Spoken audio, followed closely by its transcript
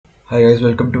Hi guys,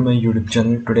 welcome to my YouTube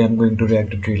channel. Today I'm going to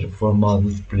react to trailer for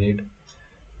Marvel's Blade.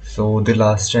 So the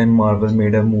last time Marvel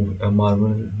made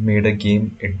a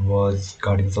game, it was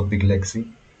Guardians of the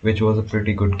Galaxy, which was a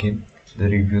pretty good game. The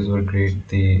reviews were great.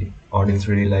 The audience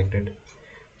really liked it.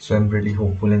 So I'm really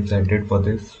hopeful and excited for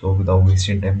this. So without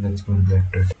wasting time, let's go and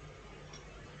react to it.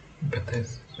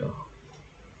 Bethesda.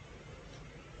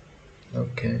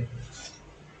 Okay.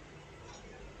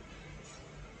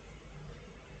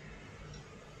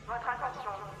 Votre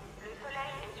attention, le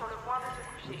soleil est sur le point de se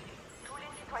coucher. Tous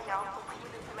les citoyens sont priés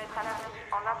de se mettre à l'abri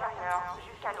en intérieur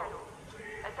jusqu'à l'aube.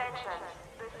 Attention,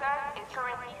 the sun is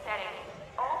currently setting.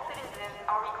 All citizens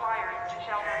are required to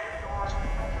shelter indoors.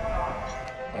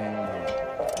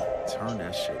 Turn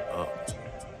that shit up.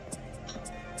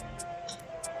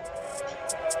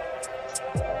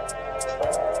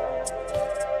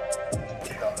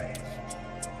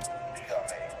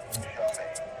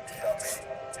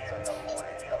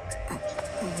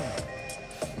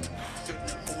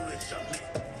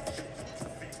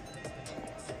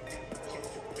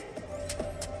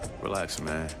 Relax,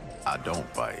 man. I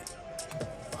don't bite.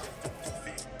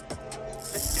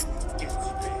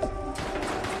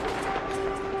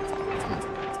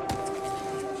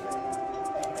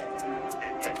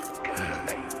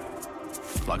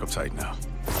 Lock up tight now.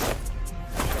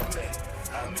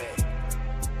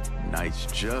 Night's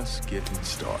just getting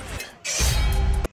started.